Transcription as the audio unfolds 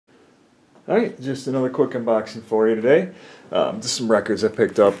Alright, just another quick unboxing for you today. Just some records I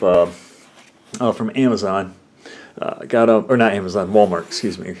picked up from Amazon. Got up, or not Amazon, Walmart,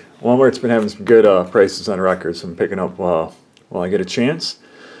 excuse me. Walmart's been having some good prices on records, so I'm picking up while I get a chance.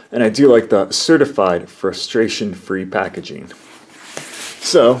 And I do like the certified frustration-free packaging.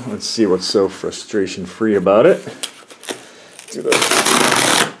 So, let's see what's so frustration-free about it. Do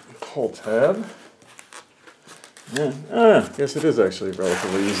the pull tab. Yeah, guess it is actually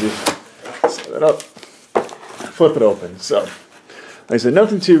relatively easy. Set that up, flip it open. So, like I said,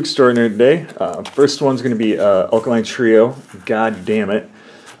 nothing too extraordinary today. First one's going to be Alkaline Trio, God Damn It.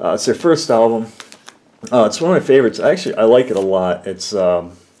 It's their first album. It's one of my favorites. Actually, I like it a lot. It's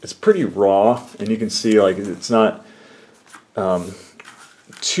pretty raw, and you can see like it's not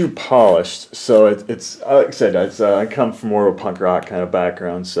too polished. So it's like I said, I come from more of a punk rock kind of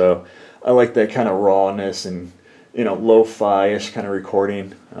background, so I like that kind of rawness and lo-fi-ish kind of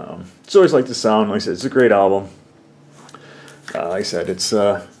recording. It's always like the sound. Like I said, it's a great album. Like I said, it's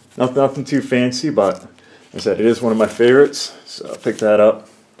nothing too fancy, but like I said, it is one of my favorites, so I picked that up.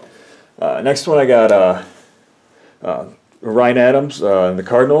 Next one I got Ryan Adams and the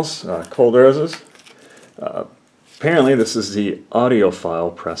Cardinals, Cold Roses. Apparently this is the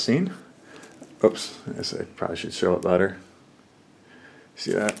audiophile pressing. Oops, I guess I probably should show it better.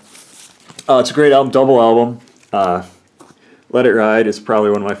 See that? It's a great album, double album. Let It Ride is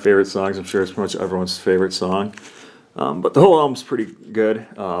probably one of my favorite songs. I'm sure it's pretty much everyone's favorite song. But the whole album's pretty good.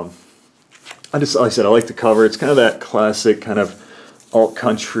 Like I said, I like the cover. It's kind of that classic kind of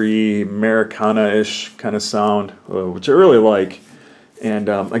alt-country, Americana-ish kind of sound, which I really like. And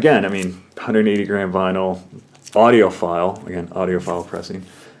again, I mean, 180 gram vinyl, audiophile, again, audiophile pressing.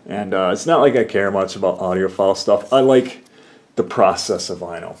 And it's not like I care much about audiophile stuff. I like the process of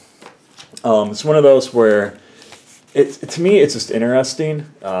vinyl. It's one of those where, to me, it's just interesting.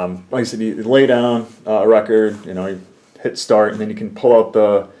 Like I said, you lay down a record, you hit start, and then you can pull out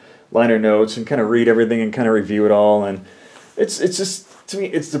the liner notes and kind of read everything and kind of review it all. And it's just, to me,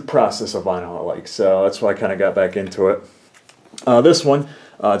 it's the process of vinyl I like. So that's why I kind of got back into it. This one,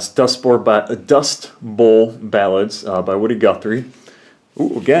 it's Dust Bowl Ballads by Woody Guthrie.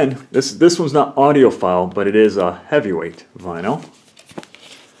 Ooh, again, this one's not audiophile, but it is a heavyweight vinyl.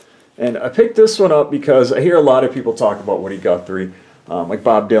 And I picked this one up because I hear a lot of people talk about Woody Guthrie. Like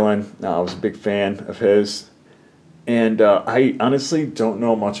Bob Dylan, I was a big fan of his. And I honestly don't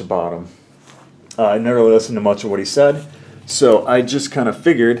know much about him. I never really listened to much of what he said. So I just kind of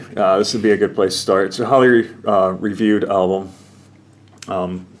figured this would be a good place to start. It's a highly reviewed album.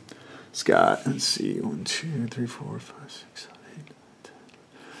 It's got, let's see, 1, 2, 3, 4, 5, 6, 7, 8, 9, 10,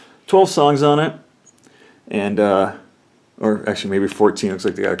 12 songs on it. And, or actually maybe 14. Looks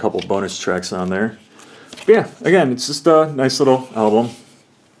like they got a couple bonus tracks on there. But yeah, again, it's just a nice little album.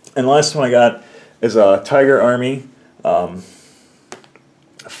 And the last one I got is Tiger Army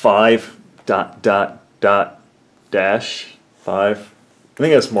 5 ... 5. I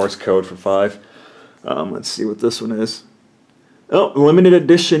think that's Morse code for 5. Let's see what this one is. Oh, limited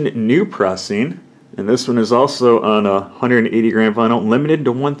edition new pressing. And this one is also on a 180 gram vinyl, limited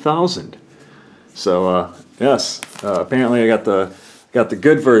to 1,000. So yes, apparently I got the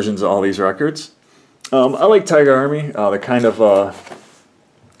good versions of all these records. I like Tiger Army. They're kind of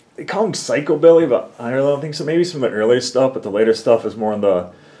they call them psychobilly, but I don't think so. Maybe some of the earlier stuff, but the later stuff is more in the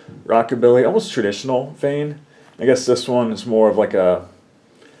rockabilly, almost traditional vein. I guess this one is more of like a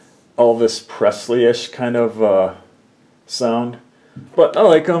Elvis Presley-ish kind of sound. But I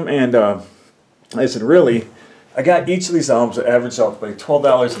like them, and like I said, really, I got each of these albums that average out to like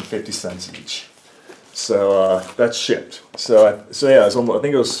 $12.50 each. So that's shipped. So yeah, I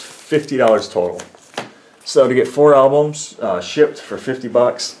think it was $50 total. So to get 4 albums shipped for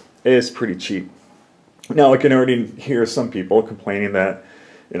 $50 is pretty cheap. Now I can already hear some people complaining that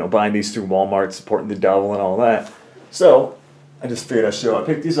buying these through Walmart, supporting the devil and all that. So I just figured I'd show. I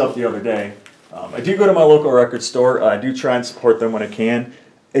picked these up the other day. I do go to my local record store. I do try and support them when I can.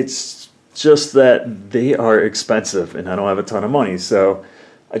 It's just that they are expensive and I don't have a ton of money. So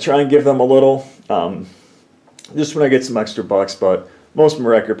I try and give them a little, just when I get some extra bucks, but most of my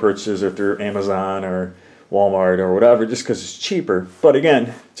record purchases are through Amazon or Walmart or whatever, just because it's cheaper. But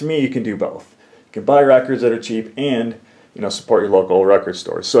again, to me, you can do both. You can buy records that are cheap and support your local record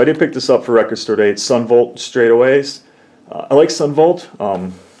store. So I did pick this up for Record Store Day. It's Sunvolt Straightaways. I like Sunvolt.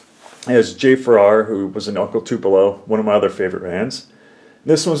 It has Jay Farrar, who was in Uncle Tupelo, one of my other favorite bands.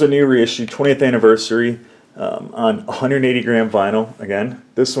 This one's a new reissue, 20th anniversary, on 180 gram vinyl. Again,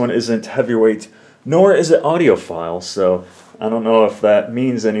 this one isn't heavyweight, nor is it audiophile, so I don't know if that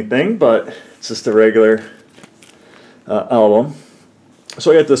means anything, but it's just a regular album.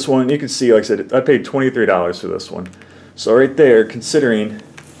 So I got this one. You can see, like I said, I paid $23 for this one. So right there, considering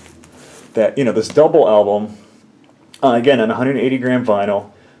that, you know, this double album, again, on 180 gram vinyl,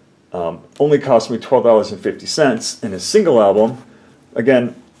 only cost me $12.50, and a single album,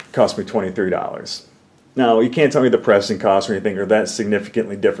 again, cost me $23. Now, you can't tell me the pressing costs or anything are that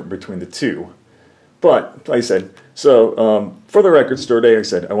significantly different between the two. But, like I said, so for the record store day, like I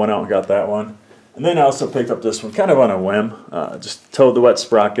said, I went out and got that one. And then I also picked up this one kind of on a whim. Just Toad the Wet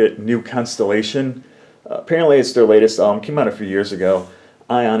Sprocket, New Constellation. Apparently it's their latest album. Came out a few years ago.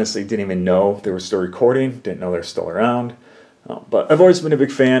 I honestly didn't even know they were still recording. Didn't know they're still around. But I've always been a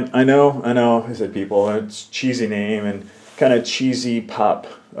big fan. I know, I said people, it's a cheesy name and kind of cheesy pop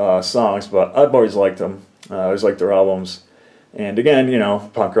songs, but I've always liked them. I always liked their albums. And again, you know,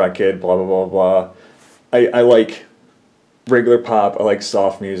 punk rock kid, blah, blah, blah, blah. I like regular pop. I like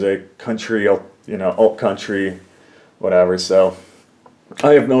soft music, country, you know, alt country, whatever. So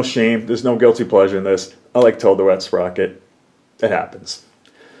I have no shame. There's no guilty pleasure in this. I like Toad the Wet Sprocket. It happens.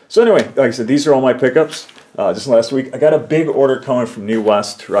 So anyway, like I said, these are all my pickups. Just last week, I got a big order coming from New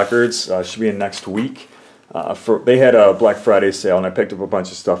West Records. Should be in next week. They had a Black Friday sale, and I picked up a bunch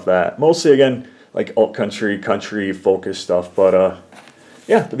of stuff that mostly, again, like alt country, country, folkish stuff. But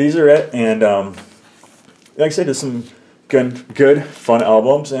yeah, but these are it. And like I said, there's some good, fun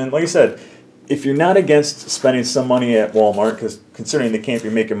albums. And like I said, if you're not against spending some money at Walmart, because considering they can't be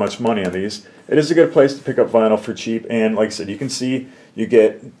making much money on these, it is a good place to pick up vinyl for cheap. And like I said, you can see you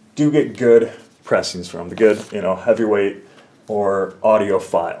do get good pressings from the good, you know, heavyweight or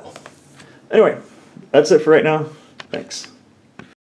audiophile. Anyway, that's it for right now. Thanks.